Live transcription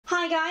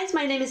Hi guys,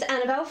 my name is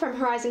Annabelle from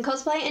Horizon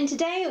Cosplay, and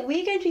today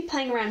we're going to be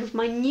playing around with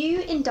my new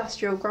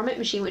industrial grommet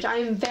machine, which I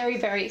am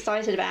very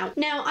excited about.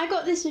 Now, I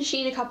got this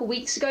machine a couple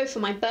weeks ago for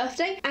my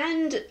birthday,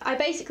 and I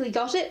basically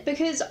got it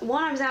because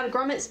one, I was out of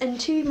grommets, and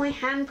two, my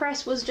hand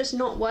press was just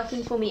not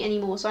working for me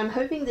anymore, so I'm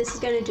hoping this is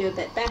going to do a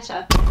bit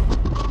better.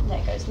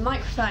 There goes the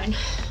microphone.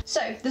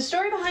 So, the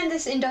story behind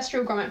this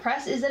industrial grommet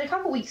press is that a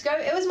couple weeks ago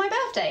it was my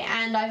birthday,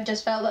 and I've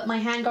just felt that my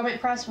hand grommet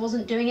press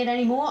wasn't doing it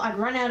anymore. I'd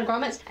run out of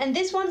grommets, and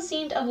this one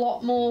seemed a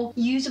lot more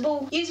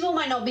usable. Usable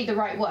might not be the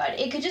right word.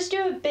 It could just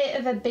do a bit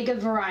of a bigger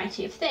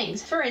variety of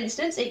things. For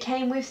instance, it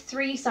came with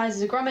 3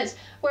 sizes of grommets,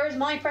 whereas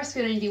my press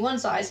could only do 1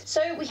 size.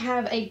 So we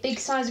have a big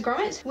size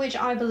grommet, which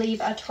I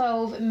believe are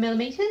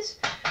 12mm.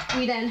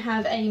 We then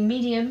have a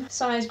medium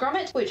size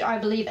grommet, which I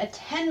believe are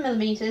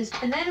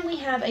 10mm, and then we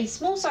have a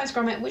small size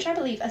grommet, which I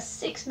believe are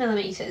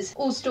 6mm,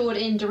 all stored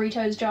in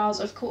Doritos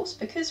jars, of course,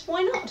 because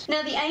why not?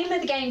 Now, the aim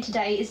of the game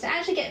today is to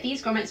actually get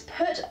these grommets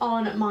put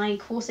on my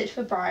corset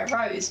for Briar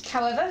Rose.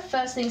 However,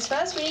 first things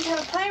first, we need to have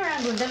a play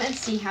around with them and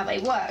see how they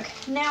work.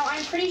 Now,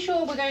 I'm pretty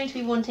sure we're going to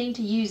be wanting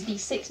to use the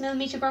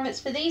 6mm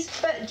grommets for these,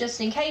 but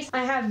just in case,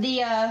 I have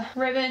the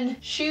ribbon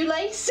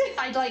shoelace.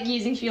 I like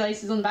using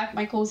shoelaces on the back of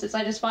my corsets.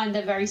 I just find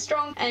they're very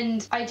strong,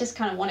 and I just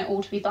kind of want it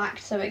all to be black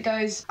so it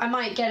goes. I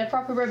might get a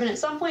proper ribbon at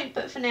some point,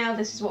 but for now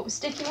this is what we're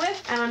sticking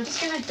with, and I'm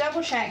just going to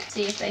double check,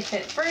 see if they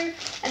fit through,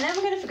 and then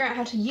we're going to figure out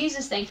how to use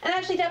this thing. And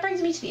actually that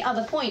brings me to the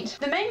other point.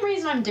 The main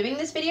reason I'm doing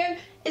this video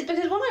is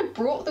because when I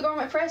brought the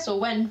grommet press, or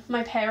when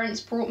my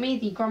parents brought me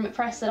the grommet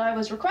press that I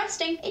was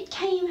requesting, it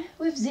came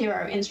with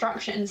 0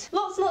 instructions.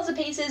 Lots and lots of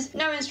pieces,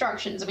 no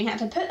instructions, and we had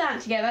to put that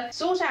together,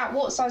 sort out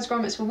what size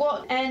grommets were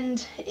what,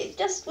 and it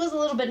just was a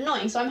little bit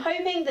annoying, so I'm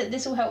hoping that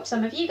this will help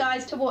some of you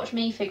guys to watch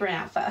me figure it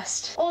out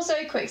first. Also,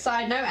 quick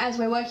side note, as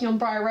we're working on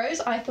Briar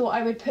Rose, I thought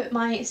I would put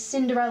my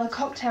Cinderella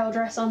cocktail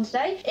dress on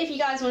today. If you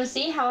guys want to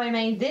see how I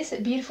made this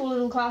beautiful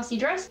little classy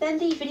dress, then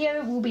the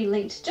video will be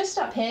linked just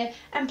up here,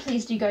 and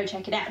please do go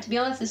check it out. To be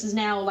honest, this is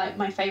now like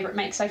my favourite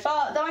make so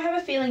far, though I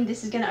have a feeling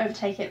this is going to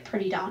overtake it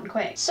pretty darn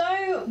quick.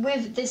 So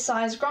with this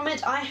size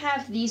grommet, I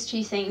have these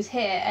 2 things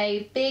here,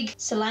 a big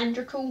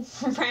cylindrical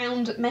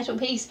round metal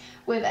piece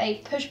with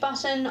a push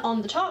button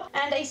on the top,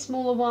 and a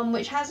smaller one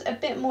which has a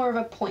bit more of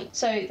a point.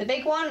 So the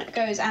big one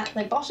goes at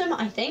the bottom,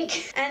 I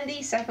think, and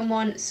the second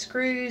one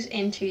screws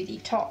into the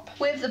top.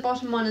 With the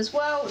bottom one as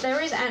well, there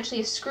is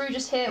actually a screw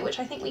just here, which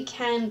I think we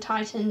can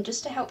tighten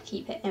just to help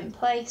keep it in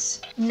place.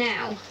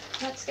 Now,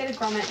 let's get a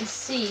grommet and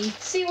see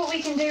what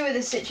we can do with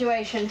this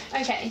situation.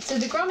 Okay, so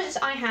the grommets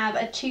I have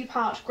are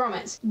 2-part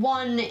grommets.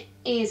 One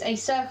is a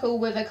circle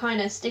with a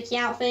kind of sticky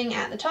out thing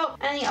at the top,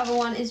 and the other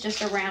one is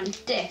just a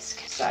round disc.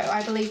 So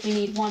I believe we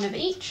need 1 of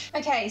each.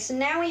 Okay, so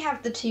now we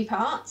have the 2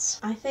 parts.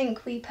 I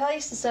think we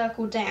place the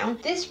circle down.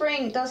 This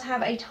ring does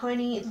have a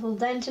tiny little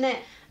dent in it,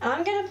 and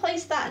I'm going to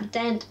place that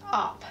dent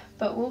up,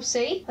 but we'll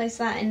see. Place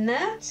that in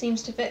there.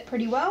 Seems to fit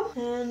pretty well,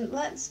 and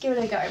let's give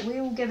it a go.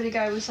 We will give it a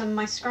go with some of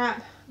my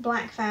scrap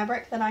black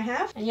fabric that I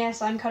have. And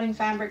yes, I'm cutting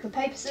fabric with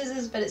paper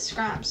scissors, but it's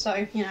scrap,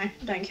 so, you know,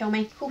 don't kill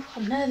me. Ooh,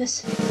 I'm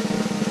nervous.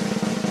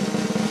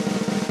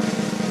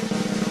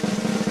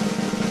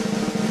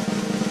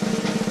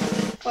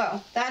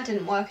 Well, that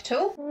didn't work at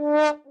all.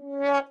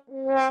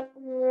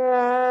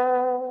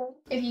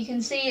 If you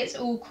can see, it's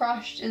all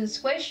crushed and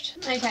squished.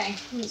 Okay,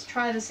 let's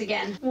try this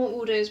again. What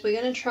we'll do is we're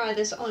going to try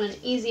this on an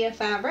easier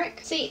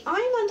fabric. See,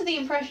 I'm under the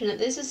impression that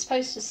this is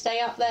supposed to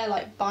stay up there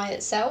like by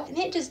itself, and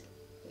it just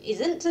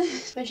isn't,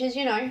 which is,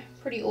 you know,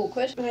 pretty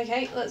awkward.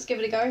 Okay, let's give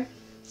it a go,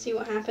 see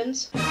what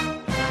happens.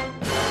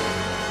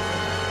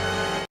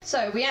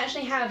 So we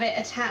actually have it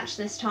attached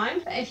this time.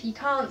 But if you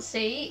can't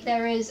see,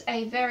 there is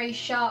a very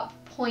sharp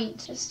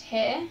point just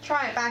here.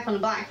 Try it back on the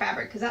black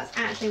fabric, because that's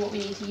actually what we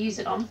need to use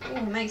it on. Ooh,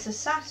 it makes a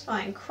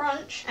satisfying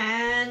crunch,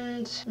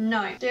 and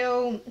no,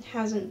 still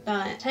hasn't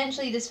done it.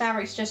 Potentially this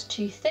fabric's just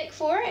too thick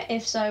for it.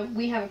 If so,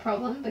 we have a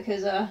problem,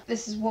 because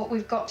this is what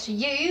we've got to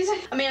use.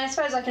 I mean, I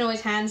suppose I can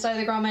always hand sew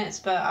the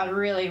grommets, but I'd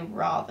really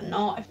rather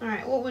not.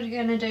 Alright, what we're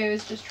gonna do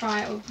is just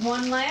try it with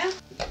 1 layer.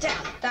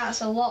 Down.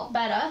 That's a lot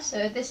better.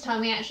 So this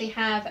time we actually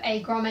have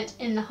a grommet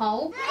in the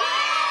hole.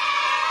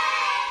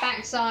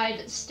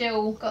 Backside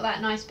still got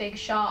that nice big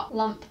sharp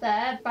lump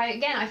there, but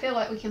again, I feel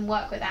like we can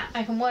work with that.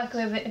 I can work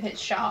with it if it's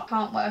sharp,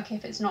 can't work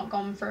if it's not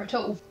gone through at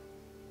all.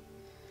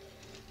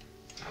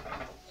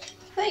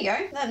 There you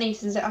go, that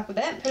neatens it up a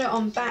bit. Put it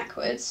on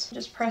backwards,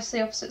 just press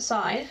the opposite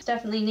side. It's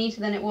definitely neater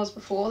than it was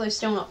before, though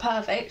still not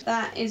perfect.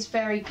 That is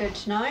very good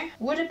to know.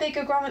 Would a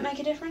bigger grommet make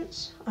a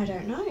difference? I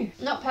don't know.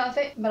 Not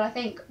perfect, but I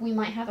think we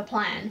might have a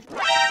plan.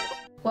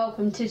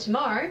 Welcome to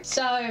tomorrow.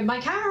 So my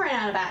camera ran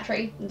out of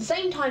battery at the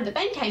same time that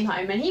Ben came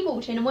home, and he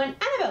walked in and went,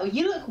 "Annabelle,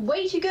 you look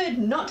way too good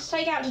not to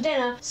take out to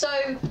dinner." So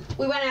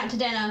we went out to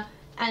dinner,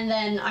 and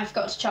then I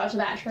forgot to charge the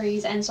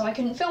batteries, and so I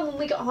couldn't film when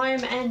we got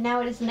home, and now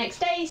it is the next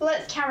day. So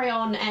let's carry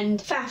on and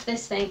faff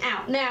this thing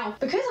out. Now,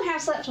 because I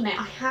have slept on it,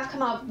 I have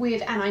come up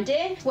with an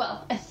idea,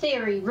 well, a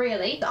theory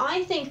really.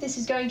 I think this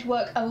is going to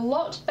work a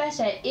lot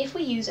better if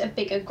we use a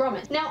bigger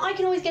grommet. Now, I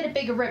can always get a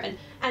bigger ribbon,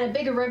 and a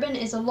bigger ribbon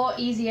is a lot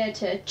easier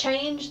to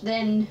change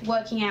than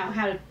working out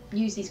how to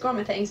use these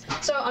grommet things.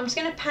 So I'm just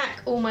gonna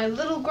pack all my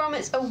little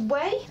grommets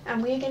away,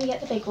 and we're gonna get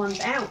the big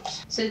ones out.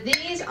 So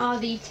these are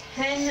the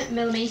 10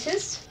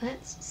 millimeters.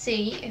 Let's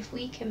see if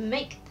we can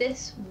make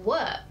this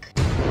work.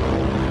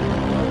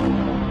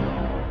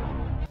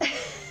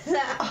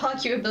 That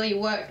arguably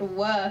worked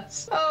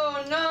worse.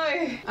 Oh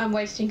no! I'm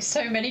wasting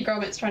so many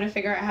grommets trying to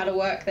figure out how to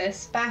work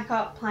this.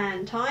 Backup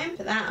plan time.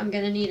 For that, I'm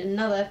gonna need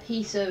another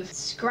piece of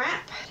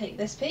scrap. Take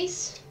this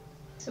piece.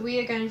 So we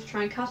are going to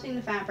try cutting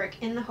the fabric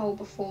in the hole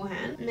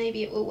beforehand.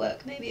 Maybe it will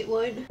work, maybe it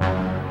won't.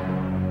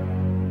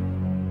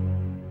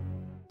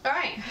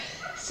 Alright,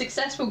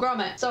 successful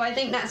grommet. So I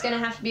think that's going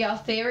to have to be our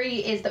theory,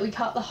 is that we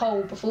cut the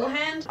hole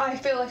beforehand. I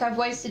feel like I've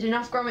wasted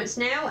enough grommets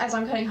now as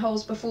I'm cutting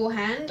holes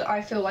beforehand.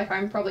 I feel like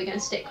I'm probably going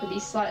to stick with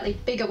these slightly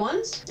bigger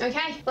ones.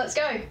 Okay, let's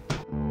go.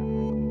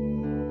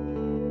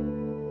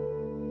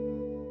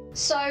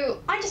 So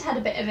I just had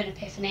a bit of an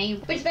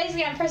epiphany, which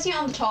basically I'm pressing it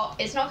on the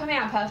top. It's not coming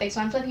out perfect, so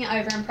I'm flipping it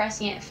over and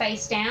pressing it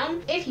face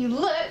down. If you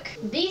look,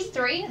 these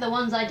three are the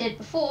ones I did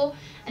before,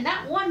 and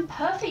that one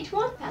perfect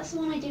one, that's the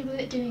one I did with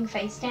it doing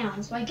face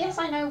down. So I guess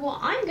I know what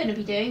I'm going to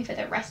be doing for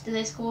the rest of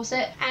this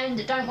corset.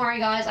 And don't worry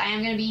guys, I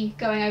am going to be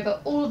going over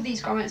all of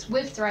these grommets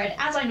with thread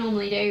as I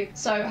normally do,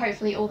 so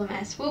hopefully all the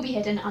mess will be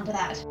hidden under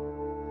that.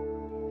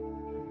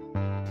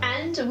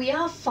 And we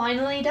are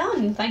finally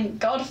done. Thank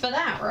God for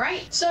that,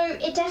 right? So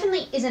it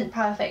definitely isn't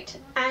perfect,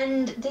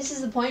 and this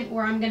is the point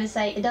where I'm gonna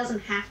say it doesn't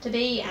have to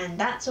be, and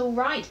that's all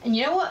right. And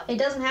you know what? It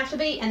doesn't have to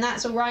be, and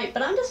that's all right,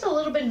 but I'm just a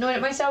little bit annoyed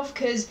at myself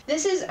because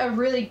this is a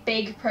really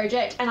big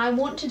project and I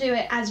want to do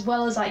it as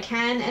well as I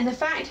can, and the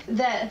fact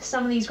that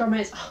some of these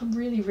grommets are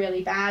really,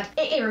 really bad,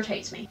 it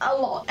irritates me a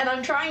lot, and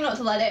I'm trying not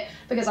to let it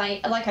because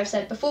like I've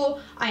said before,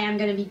 I am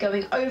going to be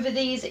going over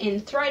these in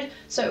thread,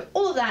 so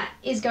all of that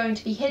is going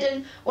to be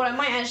hidden. What I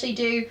might actually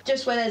do,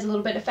 just where there's a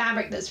little bit of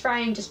fabric that's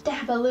fraying, just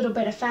dab a little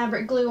bit of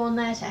fabric glue on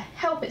there to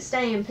help it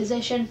stay in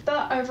position.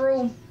 But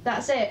overall,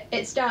 that's it.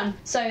 It's done.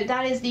 So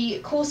that is the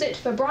corset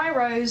for Briar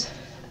Rose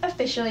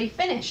officially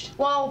finished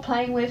while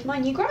playing with my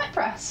new grommet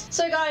press.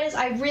 So guys,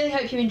 I really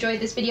hope you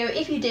enjoyed this video.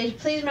 If you did,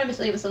 please remember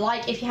to leave us a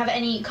like. If you have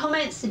any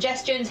comments,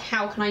 suggestions,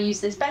 how can I use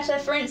this better,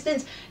 for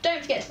instance,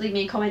 don't forget to leave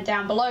me a comment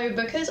down below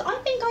because I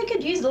think I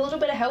could use a little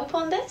bit of help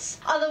on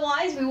this.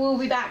 Otherwise, we will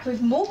be back with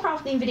more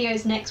crafting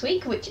videos next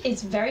week, which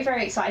is very,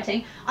 very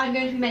exciting. I'm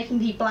going to be making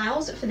the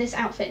blouse for this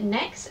outfit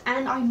next,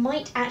 and I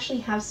might actually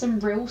have some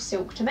real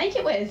silk to make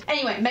it with.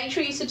 Anyway, make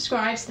sure you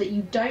subscribe so that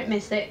you don't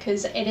miss it,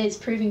 because it is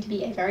proving to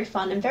be a very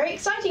fun and very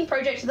exciting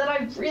project that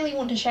I really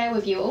want to share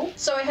with you all.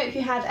 So I hope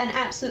you have an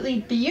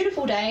absolutely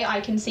beautiful day.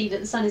 I can see that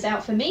the sun is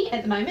out for me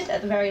at the moment,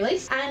 at the very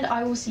least, and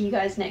I will see you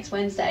guys next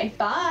Wednesday.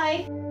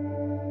 Bye!